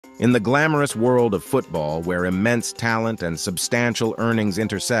In the glamorous world of football, where immense talent and substantial earnings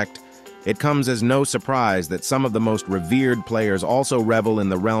intersect, it comes as no surprise that some of the most revered players also revel in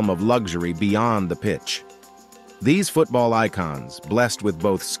the realm of luxury beyond the pitch. These football icons, blessed with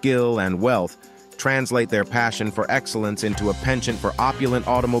both skill and wealth, translate their passion for excellence into a penchant for opulent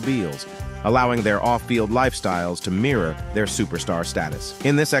automobiles, allowing their off-field lifestyles to mirror their superstar status.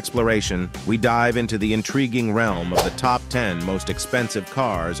 In this exploration, we dive into the intriguing realm of the top 10 most expensive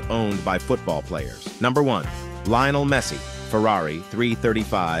cars owned by football players. Number 1. Lionel Messi, Ferrari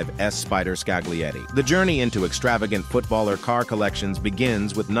 335 S Spider Scaglietti. The journey into extravagant footballer car collections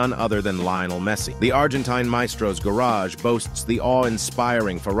begins with none other than Lionel Messi. The Argentine maestro's garage boasts the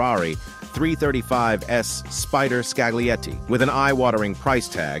awe-inspiring Ferrari 335 S Spider Scaglietti. With an eye-watering price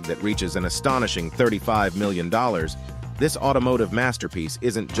tag that reaches an astonishing $35 million, this automotive masterpiece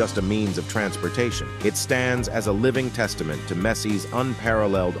isn't just a means of transportation. It stands as a living testament to Messi's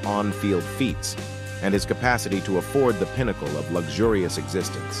unparalleled on-field feats and his capacity to afford the pinnacle of luxurious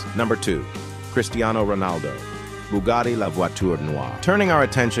existence. Number 2. Cristiano Ronaldo, Bugatti La Voiture Noire. Turning our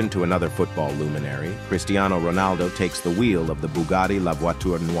attention to another football luminary, Cristiano Ronaldo takes the wheel of the Bugatti La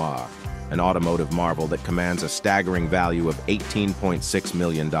Voiture Noire, an automotive marvel that commands a staggering value of $18.6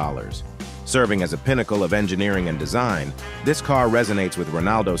 million. Serving as a pinnacle of engineering and design, this car resonates with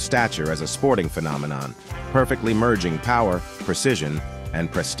Ronaldo's stature as a sporting phenomenon, perfectly merging power, precision,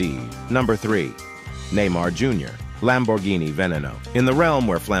 and prestige. Number 3. Neymar Jr., Lamborghini Veneno. In the realm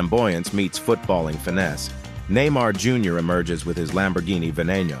where flamboyance meets footballing finesse, Neymar Jr. emerges with his Lamborghini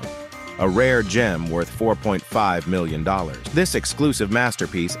Veneno, a rare gem worth $4.5 million. This exclusive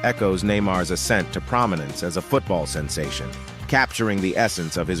masterpiece echoes Neymar's ascent to prominence as a football sensation, capturing the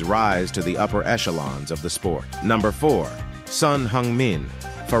essence of his rise to the upper echelons of the sport. Number 4. Son Heung-min,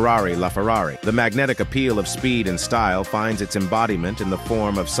 Ferrari LaFerrari. The magnetic appeal of speed and style finds its embodiment in the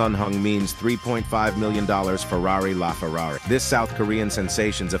form of Son Heung-min's $3.5 million Ferrari LaFerrari. This South Korean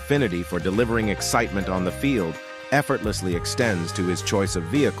sensation's affinity for delivering excitement on the field effortlessly extends to his choice of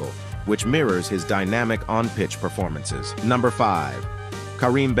vehicle, which mirrors his dynamic on-pitch performances. Number 5.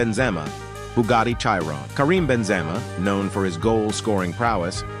 Karim Benzema, Bugatti Chiron. Karim Benzema, known for his goal-scoring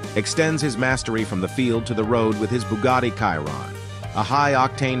prowess, extends his mastery from the field to the road with his Bugatti Chiron, a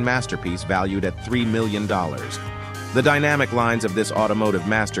high-octane masterpiece valued at $3 million. The dynamic lines of this automotive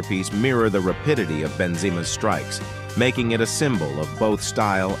masterpiece mirror the rapidity of Benzema's strikes, making it a symbol of both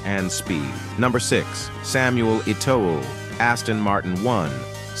style and speed. Number 6. Samuel Eto'o, Aston Martin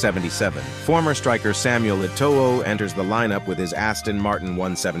 177. Former striker Samuel Eto'o enters the lineup with his Aston Martin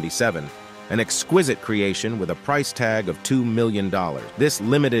 177, an exquisite creation with a price tag of $2 million. This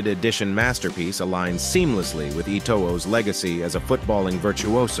limited edition masterpiece aligns seamlessly with Eto'o's legacy as a footballing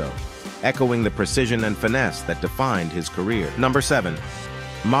virtuoso, echoing the precision and finesse that defined his career. Number 7.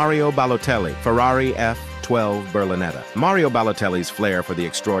 Mario Balotelli, Ferrari F12 Berlinetta. Mario Balotelli's flair for the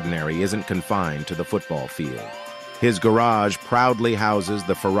extraordinary isn't confined to the football field. His garage proudly houses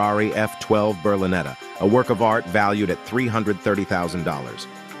the Ferrari F12 Berlinetta, a work of art valued at $330,000.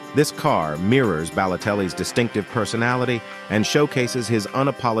 This car mirrors Balotelli's distinctive personality and showcases his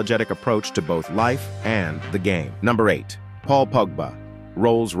unapologetic approach to both life and the game. Number 8. Paul Pogba,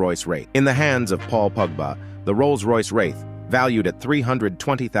 Rolls-Royce Wraith. In the hands of Paul Pogba, the Rolls-Royce Wraith, valued at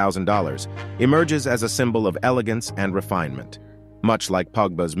 $320,000, emerges as a symbol of elegance and refinement. Much like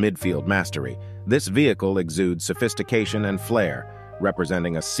Pogba's midfield mastery, this vehicle exudes sophistication and flair,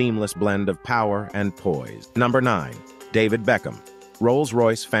 representing a seamless blend of power and poise. Number 9. David Beckham,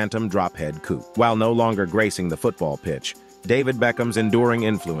 Rolls-Royce Phantom Drophead Coupe. While no longer gracing the football pitch, David Beckham's enduring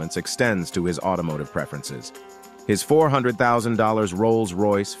influence extends to his automotive preferences. His $400,000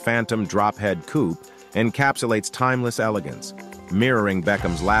 Rolls-Royce Phantom Drophead Coupe encapsulates timeless elegance, mirroring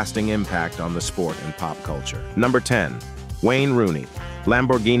Beckham's lasting impact on the sport and pop culture. Number 10. Wayne Rooney,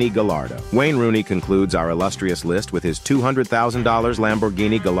 Lamborghini Gallardo. Wayne Rooney concludes our illustrious list with his $200,000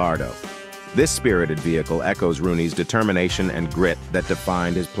 Lamborghini Gallardo. This spirited vehicle echoes Rooney's determination and grit that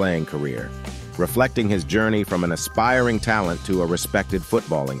defined his playing career, reflecting his journey from an aspiring talent to a respected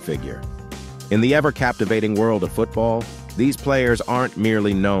footballing figure. In the ever-captivating world of football, these players aren't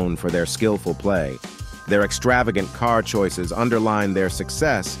merely known for their skillful play. Their extravagant car choices underline their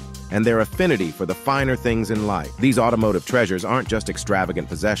success and their affinity for the finer things in life. These automotive treasures aren't just extravagant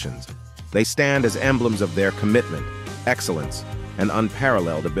possessions. They stand as emblems of their commitment, excellence, and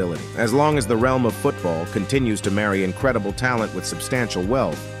unparalleled ability. As long as the realm of football continues to marry incredible talent with substantial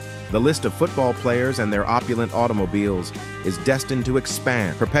wealth, the list of football players and their opulent automobiles is destined to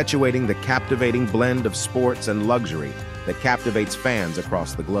expand, perpetuating the captivating blend of sports and luxury that captivates fans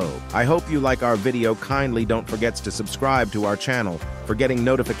across the globe. I hope you like our video. Kindly don't forget to subscribe to our channel for getting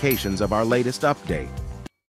notifications of our latest update.